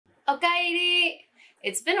Okay,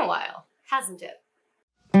 it's been a while, hasn't it?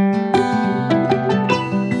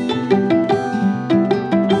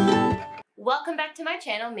 Welcome back to my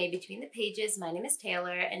channel, Made Between the Pages. My name is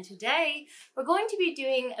Taylor, and today we're going to be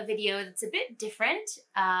doing a video that's a bit different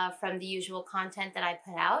from the usual content that I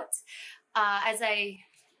put out.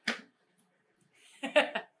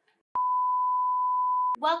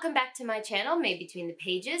 Welcome back to my channel, Made Between the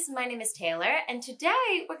Pages. My name is Taylor, and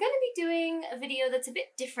today we're going to be doing a video that's a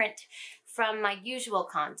bit different from my usual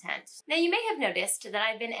content. Now, you may have noticed that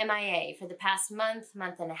I've been MIA for the past month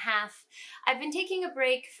and a half. I've been taking a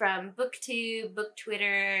break from BookTube, Book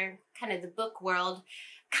Twitter, kind of the book world,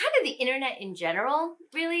 kind of the internet in general,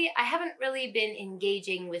 really. I haven't really been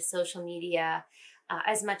engaging with social media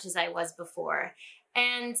as much as I was before.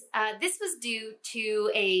 And this was due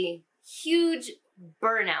to a huge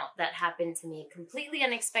burnout that happened to me completely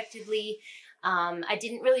unexpectedly. I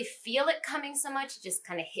didn't really feel it coming so much, it just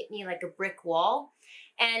kind of hit me like a brick wall.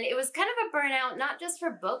 And it was kind of a burnout, not just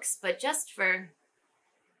for books, but just for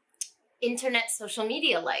internet social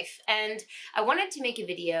media life. And I wanted to make a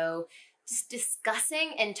video just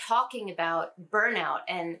discussing and talking about burnout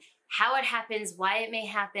and how it happens, why it may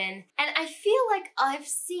happen. And I feel like I've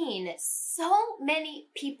seen so many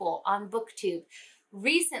people on BookTube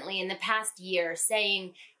recently in the past year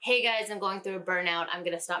saying, hey guys, I'm going through a burnout, I'm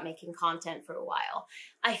gonna stop making content for a while.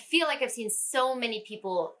 I feel like I've seen so many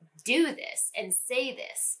people do this and say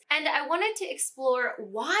this. And I wanted to explore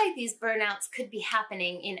why these burnouts could be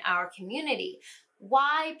happening in our community,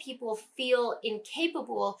 why people feel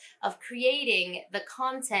incapable of creating the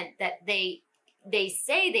content that they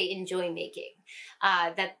say they enjoy making,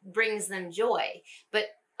 that brings them joy. But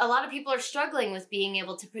a lot of people are struggling with being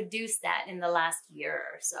able to produce that in the last year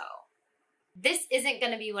or so. This isn't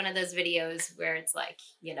going to be one of those videos where it's like,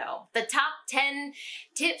 you know, the top 10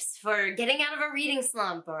 tips for getting out of a reading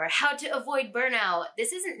slump or how to avoid burnout.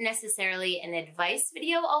 This isn't necessarily an advice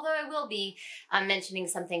video, although I will be mentioning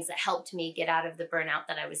some things that helped me get out of the burnout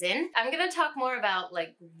that I was in. I'm going to talk more about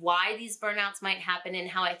like why these burnouts might happen and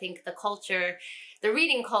how I think the culture, the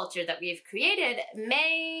reading culture that we've created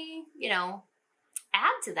may, you know,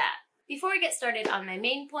 add to that. Before I get started on my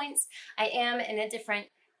main points, I am in a different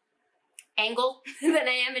angle than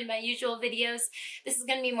I am in my usual videos. This is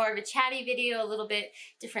going to be more of a chatty video, a little bit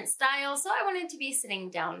different style, so I wanted to be sitting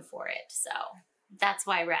down for it. So that's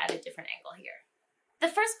why we're at a different angle here. The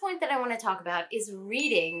first point that I want to talk about is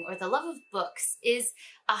reading, or the love of books, is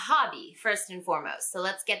a hobby, first and foremost. So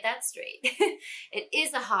let's get that straight. It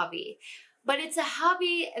is a hobby. But it's a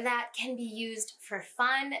hobby that can be used for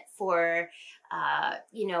fun, for,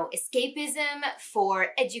 you know, escapism, for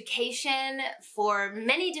education, for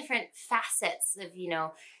many different facets of, you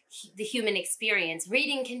know, the human experience.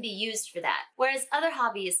 Reading can be used for that. Whereas other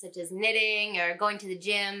hobbies such as knitting or going to the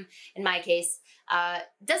gym, in my case,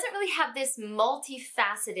 doesn't really have this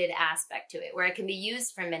multifaceted aspect to it where it can be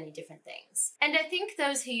used for many different things. And I think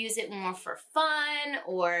those who use it more for fun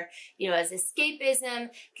or, you know, as escapism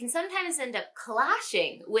can sometimes end up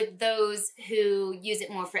clashing with those who use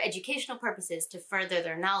it more for educational purposes to further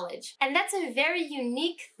their knowledge. And that's a very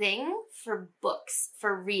unique thing for books,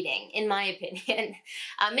 for reading, in my opinion.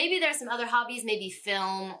 Maybe there are some other hobbies, maybe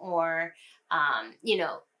film or, you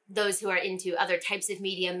know, those who are into other types of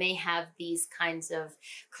media may have these kinds of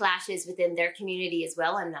clashes within their community as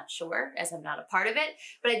well. I'm not sure, as I'm not a part of it.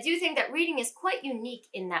 But I do think that reading is quite unique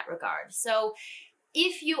in that regard. So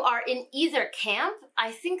if you are in either camp,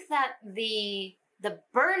 I think that the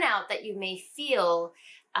burnout that you may feel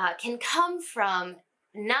can come from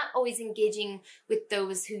not always engaging with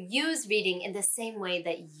those who use reading in the same way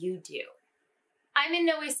that you do. I'm in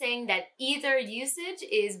no way saying that either usage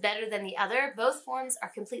is better than the other. Both forms are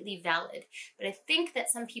completely valid. But I think that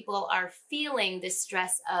some people are feeling the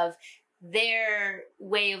stress of their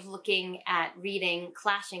way of looking at reading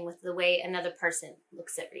clashing with the way another person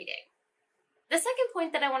looks at reading. The second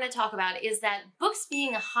point that I want to talk about is that books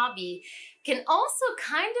being a hobby can also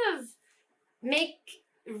kind of make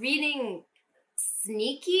reading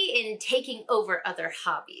sneaky in taking over other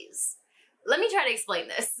hobbies. Let me try to explain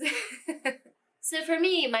this. So for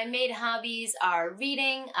me, my main hobbies are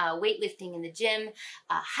reading, weightlifting in the gym,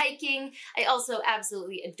 hiking. I also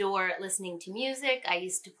absolutely adore listening to music. I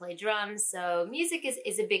used to play drums, so music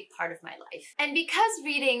is a big part of my life. And because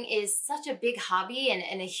reading is such a big hobby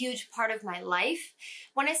and a huge part of my life,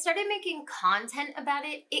 when I started making content about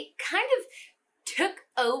it, it kind of took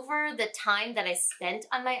over the time that I spent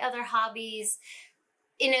on my other hobbies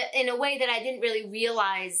in a way that I didn't really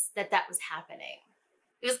realize that that was happening.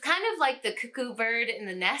 It was kind of like the cuckoo bird in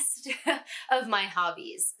the nest of my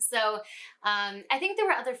hobbies. So I think there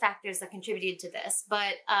were other factors that contributed to this,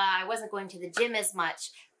 but I wasn't going to the gym as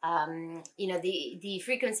much. You know, the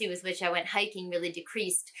frequency with which I went hiking really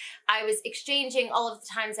decreased. I was exchanging all of the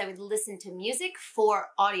times I would listen to music for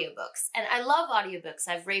audiobooks. And I love audiobooks.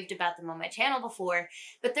 I've raved about them on my channel before,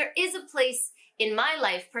 but there is a place in my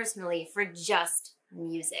life personally for just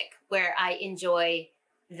music where I enjoy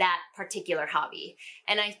that particular hobby.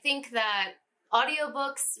 And I think that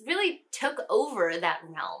audiobooks really took over that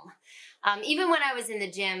realm. Even when I was in the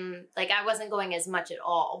gym, like I wasn't going as much at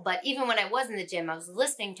all, but even when I was in the gym, I was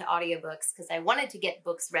listening to audiobooks because I wanted to get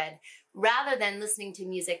books read rather than listening to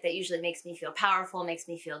music that usually makes me feel powerful, makes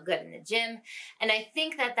me feel good in the gym. And I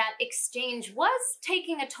think that that exchange was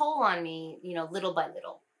taking a toll on me, you know, little by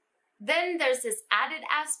little. Then there's this added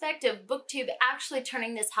aspect of BookTube actually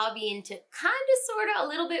turning this hobby into kind of, sort of, a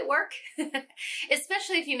little bit work,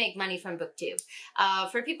 especially if you make money from BookTube.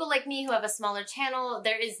 For people like me who have a smaller channel,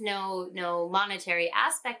 there is no monetary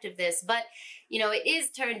aspect of this, but you know, it is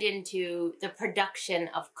turned into the production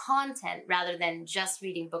of content rather than just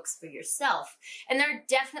reading books for yourself. And there are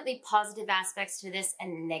definitely positive aspects to this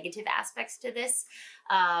and negative aspects to this.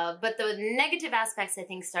 But the negative aspects, I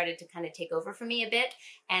think, started to kind of take over for me a bit,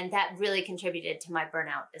 and that really contributed to my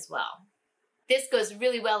burnout as well. This goes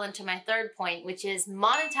really well into my third point, which is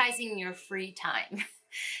monetizing your free time.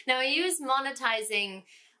 Now, I use monetizing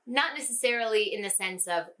not necessarily in the sense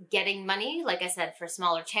of getting money. Like I said, for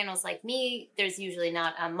smaller channels like me, there's usually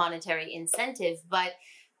not a monetary incentive, but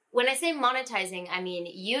when I say monetizing, I mean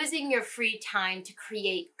using your free time to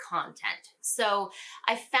create content. So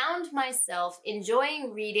I found myself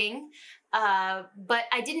enjoying reading, but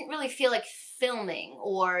I didn't really feel like filming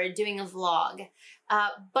or doing a vlog.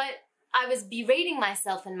 But I was berating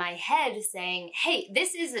myself in my head saying, hey,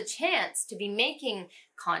 this is a chance to be making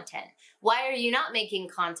content. Why are you not making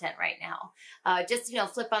content right now? Just, you know,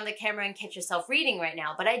 flip on the camera and catch yourself reading right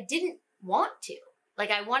now. But I didn't want to.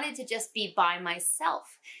 Like, I wanted to just be by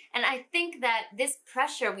myself. And I think that this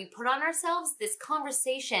pressure we put on ourselves, this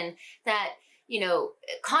conversation that, you know,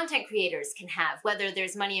 content creators can have, whether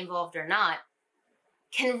there's money involved or not,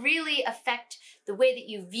 can really affect the way that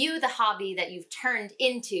you view the hobby that you've turned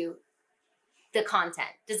into the content.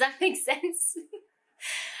 Does that make sense?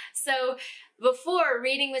 So before,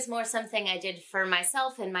 reading was more something I did for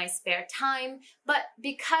myself in my spare time, but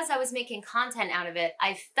because I was making content out of it,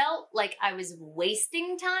 I felt like I was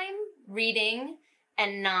wasting time reading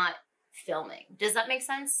and not filming. Does that make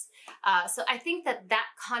sense? So I think that that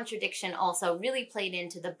contradiction also really played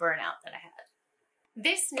into the burnout that I had.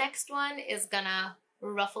 This next one is gonna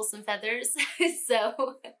ruffle some feathers,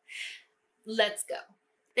 so let's go.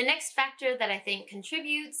 The next factor that I think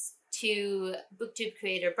contributes to BookTube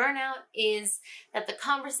creator burnout is that the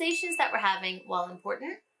conversations that we're having, while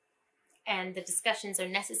important, and the discussions are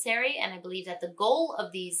necessary, and I believe that the goal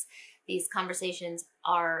of these conversations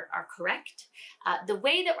are correct, the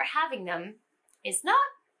way that we're having them is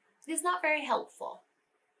not very helpful.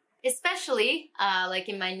 Especially, like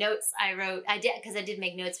in my notes because I did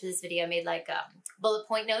make notes for this video, I made like bullet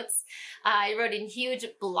point notes. I wrote in huge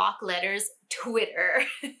block letters, Twitter.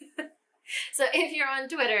 So if you're on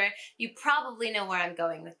Twitter, you probably know where I'm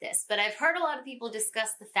going with this. But I've heard a lot of people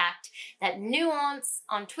discuss the fact that nuance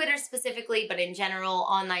on Twitter specifically, but in general,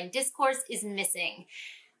 online discourse is missing.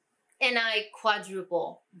 And I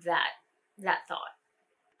quadruple that thought.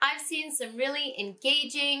 I've seen some really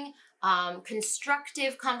engaging,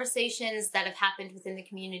 constructive conversations that have happened within the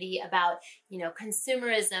community about, you know,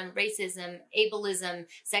 consumerism, racism, ableism,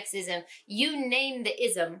 sexism, you name the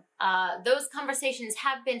ism. Those conversations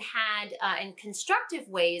have been had in constructive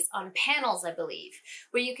ways on panels, I believe,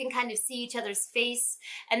 where you can kind of see each other's face,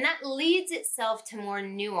 and that leads itself to more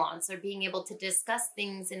nuance or being able to discuss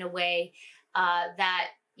things in a way that,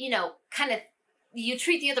 you know, kind of you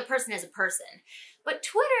treat the other person as a person. But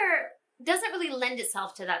Twitter doesn't really lend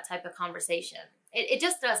itself to that type of conversation. It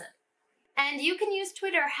just doesn't. And you can use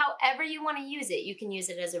Twitter however you want to use it. You can use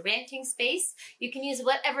it as a ranting space. You can use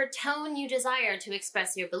whatever tone you desire to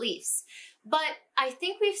express your beliefs. But I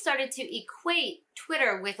think we've started to equate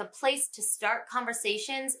Twitter with a place to start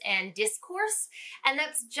conversations and discourse, and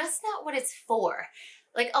that's just not what it's for.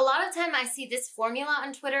 Like, a lot of time I see this formula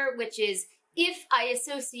on Twitter, which is, if I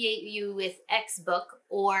associate you with X book,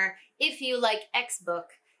 or if you like X book,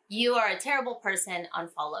 you are a terrible person,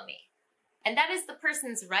 unfollow me. And that is the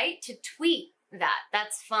person's right to tweet that.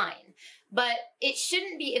 That's fine. But it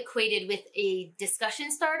shouldn't be equated with a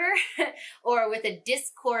discussion starter or with a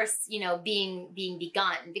discourse, being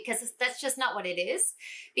begun, because that's just not what it is,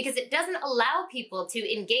 because it doesn't allow people to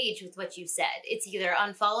engage with what you said. It's either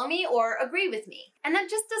unfollow me or agree with me. And that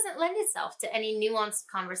just doesn't lend itself to any nuanced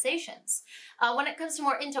conversations. When it comes to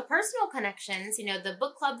more interpersonal connections, the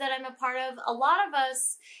book club that I'm a part of, a lot of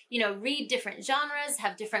us, read different genres,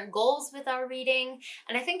 have different goals with our reading.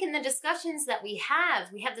 And I think in the discussions that we have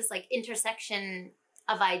this like intersection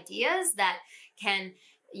of ideas that can,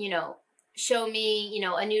 show me,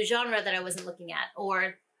 a new genre that I wasn't looking at,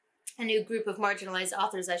 or a new group of marginalized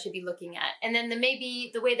authors I should be looking at. And then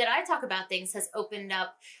maybe the way that I talk about things has opened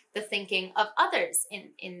up the thinking of others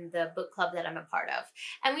in the book club that I'm a part of.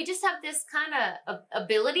 And we just have this kind of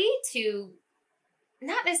ability to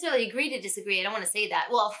not necessarily agree to disagree. I don't want to say that.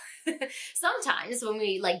 Well, sometimes when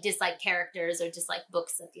we dislike characters or dislike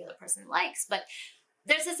books that the other person likes, but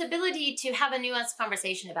there's this ability to have a nuanced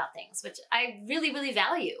conversation about things, which I really, really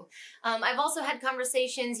value. I've also had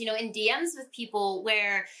conversations, in DMs with people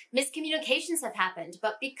where miscommunications have happened,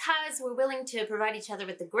 but because we're willing to provide each other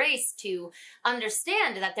with the grace to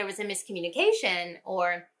understand that there was a miscommunication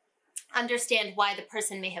or understand why the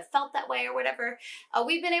person may have felt that way or whatever,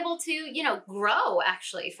 we've been able to, grow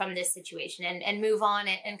actually from this situation and move on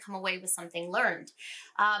and come away with something learned.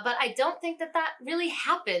 But I don't think that really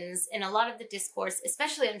happens in a lot of the discourse,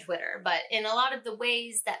 especially on Twitter, but in a lot of the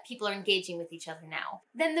ways that people are engaging with each other now.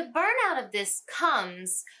 Then the burnout of this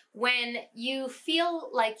comes when you feel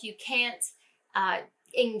like you can't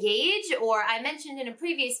engage, or I mentioned in a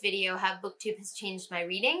previous video how BookTube has changed my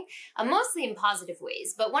reading, mostly in positive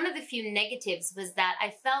ways. But one of the few negatives was that I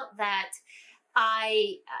felt that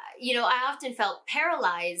I often felt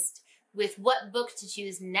paralyzed with what book to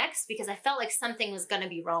choose next, because I felt like something was going to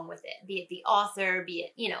be wrong with it, be it the author, be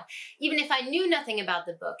it, even if I knew nothing about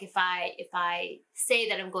the book, if I say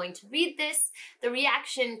that I'm going to read this, the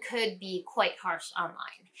reaction could be quite harsh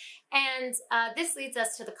online. And this leads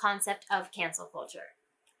us to the concept of cancel culture.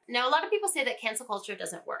 Now, a lot of people say that cancel culture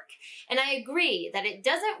doesn't work. And I agree that it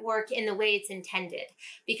doesn't work in the way it's intended,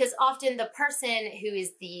 because often the person who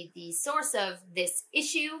is the source of this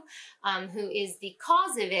issue, who is the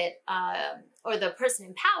cause of it, or the person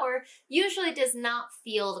in power, usually does not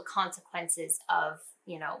feel the consequences of,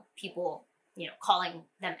 people, calling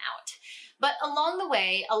them out. But along the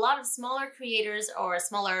way, a lot of smaller creators or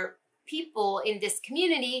smaller people in this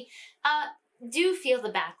community, do feel the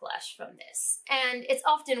backlash from this. And it's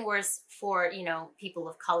often worse for, people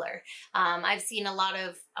of color. I've seen a lot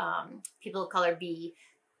of people of color be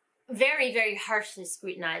very, very harshly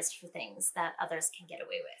scrutinized for things that others can get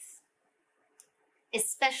away with,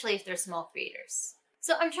 especially if they're small creators.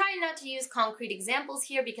 So I'm trying not to use concrete examples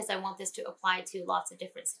here because I want this to apply to lots of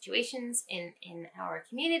different situations in our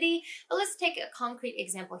community. But let's take a concrete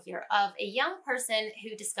example here of a young person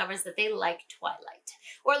who discovers that they like Twilight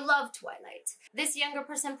or love Twilight. This younger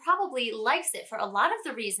person probably likes it for a lot of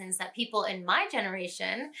the reasons that people in my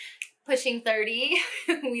generation, pushing 30,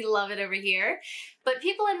 we love it over here, but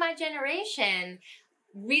people in my generation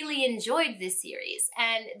really enjoyed this series,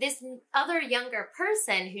 and this other younger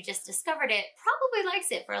person who just discovered it probably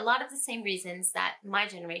likes it for a lot of the same reasons that my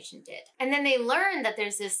generation did. And then they learn that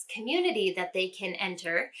there's this community that they can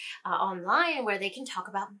enter online where they can talk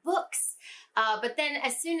about books. But then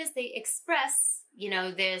as soon as they express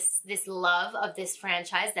this love of this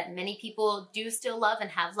franchise that many people do still love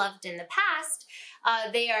and have loved in the past,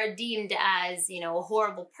 they are deemed as, a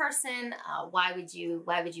horrible person. Why would you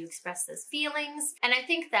express those feelings? And I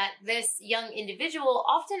think that this young individual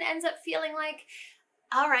often ends up feeling like,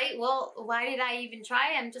 all right, well, why did I even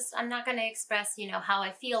try? I'm not going to express, how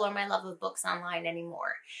I feel or my love of books online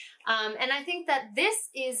anymore. And I think that this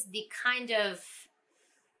is the kind of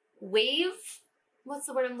wave, what's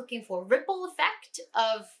the word I'm looking for? Ripple effect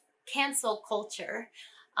of cancel culture.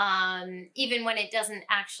 Even when it doesn't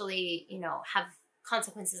actually, have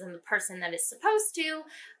consequences on the person that it's supposed to,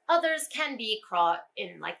 others can be caught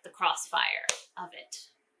in the crossfire of it.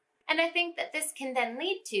 And I think that this can then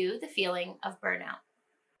lead to the feeling of burnout.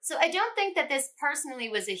 So I don't think that this personally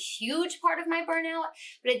was a huge part of my burnout,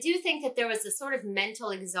 but I do think that there was a sort of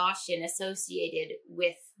mental exhaustion associated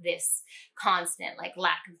with this constant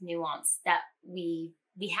lack of nuance that we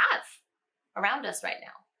have around us right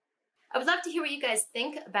now. I would love to hear what you guys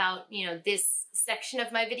think about, this section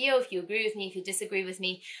of my video. If you agree with me, if you disagree with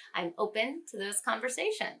me, I'm open to those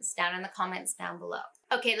conversations down in the comments down below.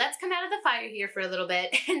 Okay, let's come out of the fire here for a little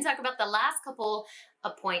bit and talk about the last couple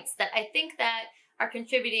of points that I think that are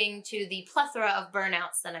contributing to the plethora of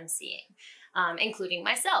burnouts that I'm seeing. including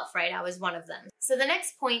myself, right? I was one of them. So the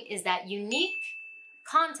next point is that unique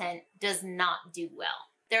content does not do well.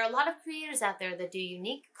 There are a lot of creators out there that do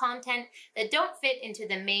unique content that don't fit into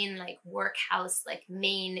the main like workhouse, like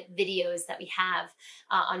main videos that we have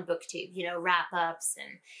on BookTube, you know, wrap-ups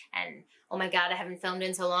and oh my God, I haven't filmed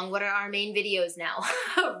in so long. What are our main videos now?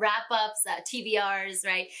 Wrap-ups, TBRs,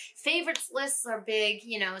 right? Favorites lists are big,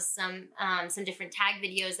 you know, some different tag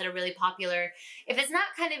videos that are really popular. If it's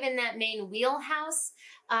not kind of in that main wheelhouse,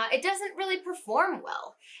 it doesn't really perform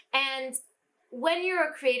well. And when you're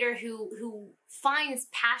a creator who finds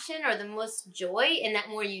passion or the most joy in that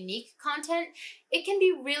more unique content, it can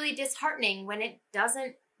be really disheartening when it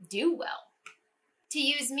doesn't do well. To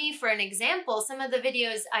use me for an example, some of the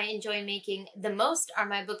videos I enjoy making the most are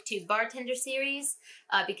my BookTube bartender series,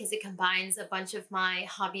 because it combines a bunch of my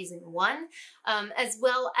hobbies in one, as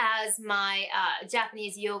well as my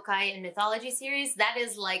Japanese yokai and mythology series. That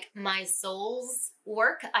is like my soul's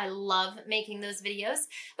work. I love making those videos,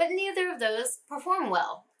 but neither of those perform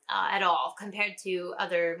well at all compared to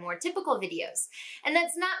other more typical videos. And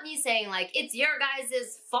that's not me saying like, it's your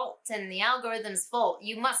guys' fault and the algorithm's fault.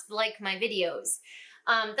 You must like my videos.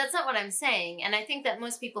 That's not what I'm saying. And I think that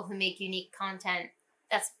most people who make unique content,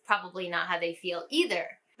 that's probably not how they feel either.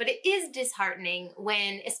 But it is disheartening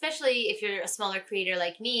when, especially if you're a smaller creator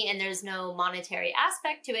like me and there's no monetary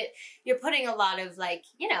aspect to it, you're putting a lot of like,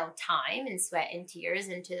 you know, time and sweat and tears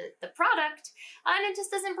into the product, and it just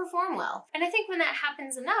doesn't perform well. And I think when that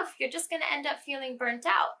happens enough, you're just going to end up feeling burnt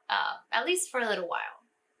out, at least for a little while.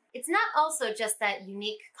 It's not also just that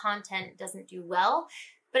unique content doesn't do well,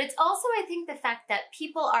 but it's also, I think, the fact that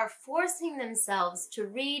people are forcing themselves to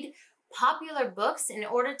read popular books in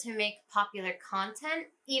order to make popular content,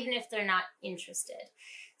 even if they're not interested.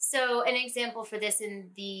 So an example for this in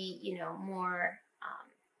the, you know, more,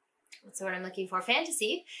 what's the word I'm looking for?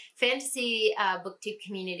 Fantasy BookTube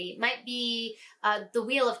community might be The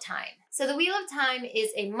Wheel of Time. So The Wheel of Time is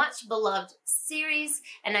a much beloved series,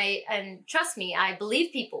 and trust me, I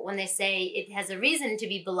believe people when they say it has a reason to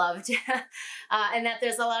be beloved, and that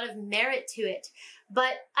there's a lot of merit to it.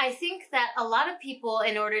 But I think that a lot of people,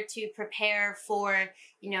 in order to prepare for,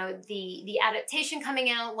 you know, the adaptation coming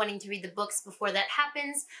out, wanting to read the books before that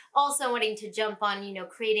happens, also wanting to jump on, you know,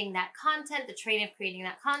 creating that content, the train of creating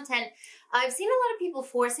that content, I've seen a lot of people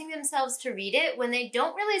forcing themselves to read it when they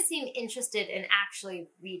don't really seem interested in actually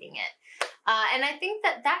reading it. And I think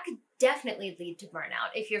that that could definitely lead to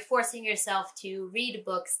burnout if you're forcing yourself to read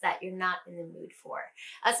books that you're not in the mood for.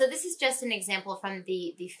 So this is just an example from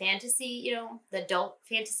the fantasy, you know, the adult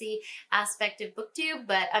fantasy aspect of BookTube,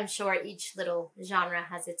 but I'm sure each little genre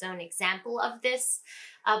has its own example of this.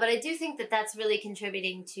 But I do think that that's really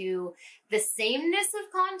contributing to the sameness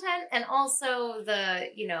of content and also the,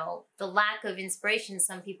 you know, the lack of inspiration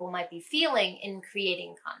some people might be feeling in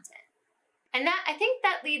creating content. And that, I think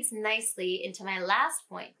that leads nicely into my last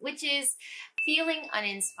point, which is feeling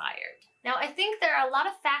uninspired. Now, I think there are a lot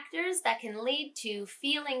of factors that can lead to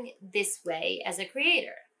feeling this way as a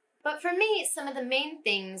creator. But for me, some of the main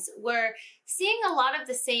things were seeing a lot of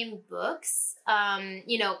the same books,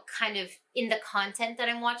 you know, kind of in the content that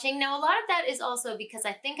I'm watching. Now, a lot of that is also because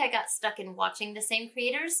I think I got stuck in watching the same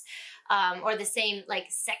creators, or the same like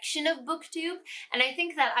section of BookTube. And I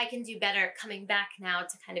think that I can do better coming back now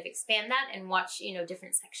to kind of expand that and watch, you know,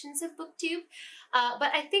 different sections of BookTube.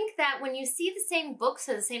 But I think that when you see the same books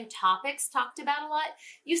or the same topics talked about a lot,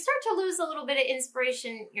 you start to lose a little bit of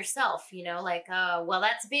inspiration yourself, you know, like, well,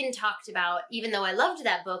 that's been talked about, even though I loved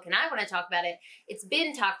that book and I want to talk about it, it's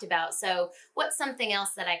been talked about. So what's something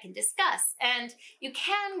else that I can discuss? And you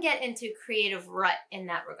can get into creative rut in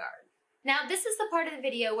that regard. Now, this is the part of the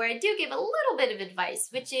video where I do give a little bit of advice,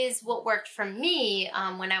 which is what worked for me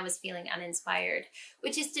when I was feeling uninspired,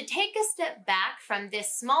 which is to take a step back from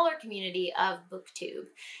this smaller community of BookTube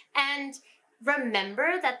and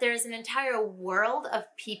remember that there's an entire world of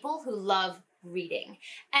people who love reading.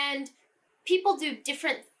 And people do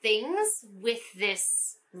different things with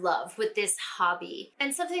this love, with this hobby.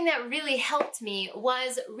 And something that really helped me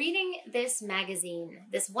was reading this magazine,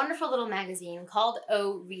 this wonderful little magazine called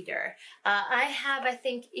O Reader. I have, I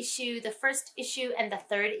think, the first issue and the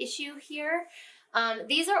third issue here.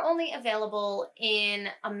 These are only available in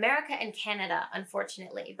America and Canada,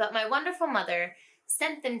 unfortunately, but my wonderful mother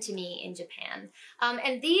sent them to me in Japan.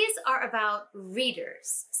 And these are about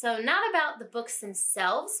readers. So not about the books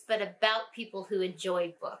themselves, but about people who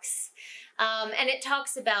enjoy books. And it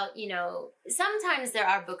talks about, you know, sometimes there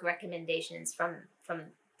are book recommendations from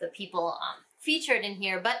the people featured in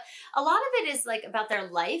here, but a lot of it is like about their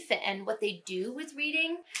life and what they do with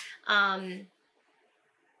reading.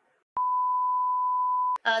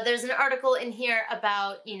 There's an article in here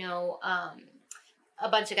about, a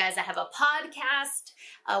bunch of guys that have a podcast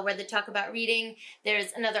where they talk about reading.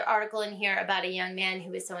 There's another article in here about a young man who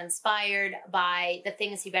was so inspired by the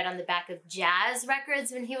things he read on the back of jazz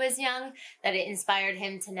records when he was young that it inspired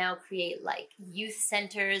him to now create like youth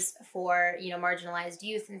centers for, marginalized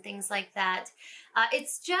youth and things like that.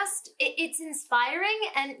 It's inspiring,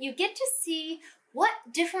 and you get to see what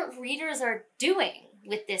different readers are doing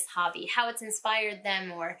with this hobby, how it's inspired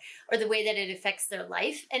them or the way that it affects their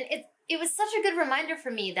life. And it was such a good reminder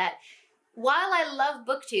for me that while I love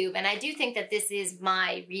BookTube, and I do think that this is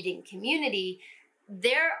my reading community,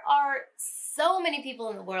 there are so many people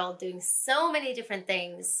in the world doing so many different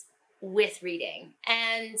things with reading.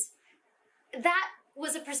 And that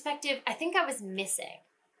was a perspective I think I was missing.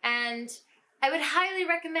 And I would highly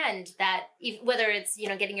recommend that, whether it's,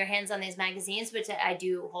 getting your hands on these magazines, which I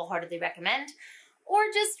do wholeheartedly recommend, or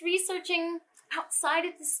just researching outside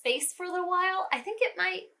of the space for a little while, I think it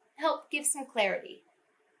might help give some clarity.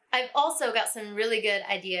 I've also got some really good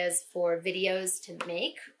ideas for videos to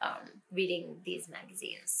make reading these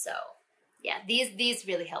magazines. So yeah, these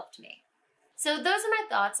really helped me. So those are my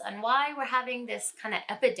thoughts on why we're having this kind of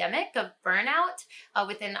epidemic of burnout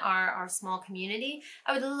within our small community.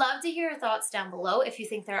 I would love to hear your thoughts down below. If you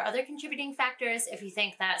think there are other contributing factors, if you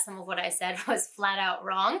think that some of what I said was flat out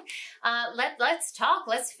wrong, let's talk,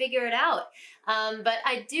 let's figure it out. But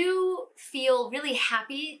I do feel really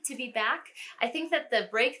happy to be back. I think that the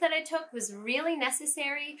break that I took was really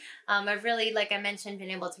necessary. I've really, like I mentioned,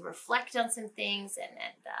 been able to reflect on some things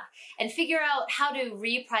and figure out how to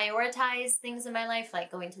reprioritize things in my life,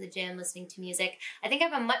 like going to the gym, listening to music. I think I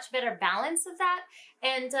have a much better balance of that,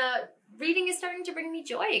 and reading is starting to bring me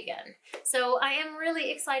joy again. So I am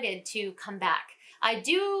really excited to come back. I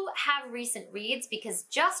do have recent reads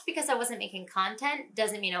just because I wasn't making content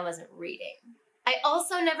doesn't mean I wasn't reading. I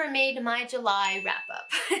also never made my July wrap-up,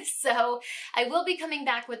 so I will be coming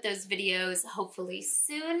back with those videos hopefully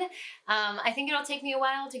soon. I think it'll take me a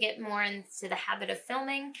while to get more into the habit of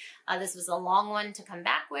filming. This was a long one to come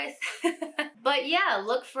back with. But yeah,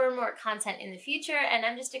 look for more content in the future, and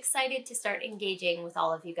I'm just excited to start engaging with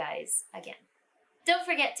all of you guys again. Don't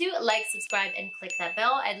forget to like, subscribe, and click that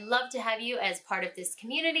bell. I'd love to have you as part of this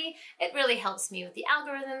community. It really helps me with the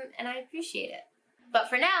algorithm, and I appreciate it. But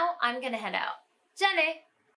for now, I'm gonna head out. Jenny!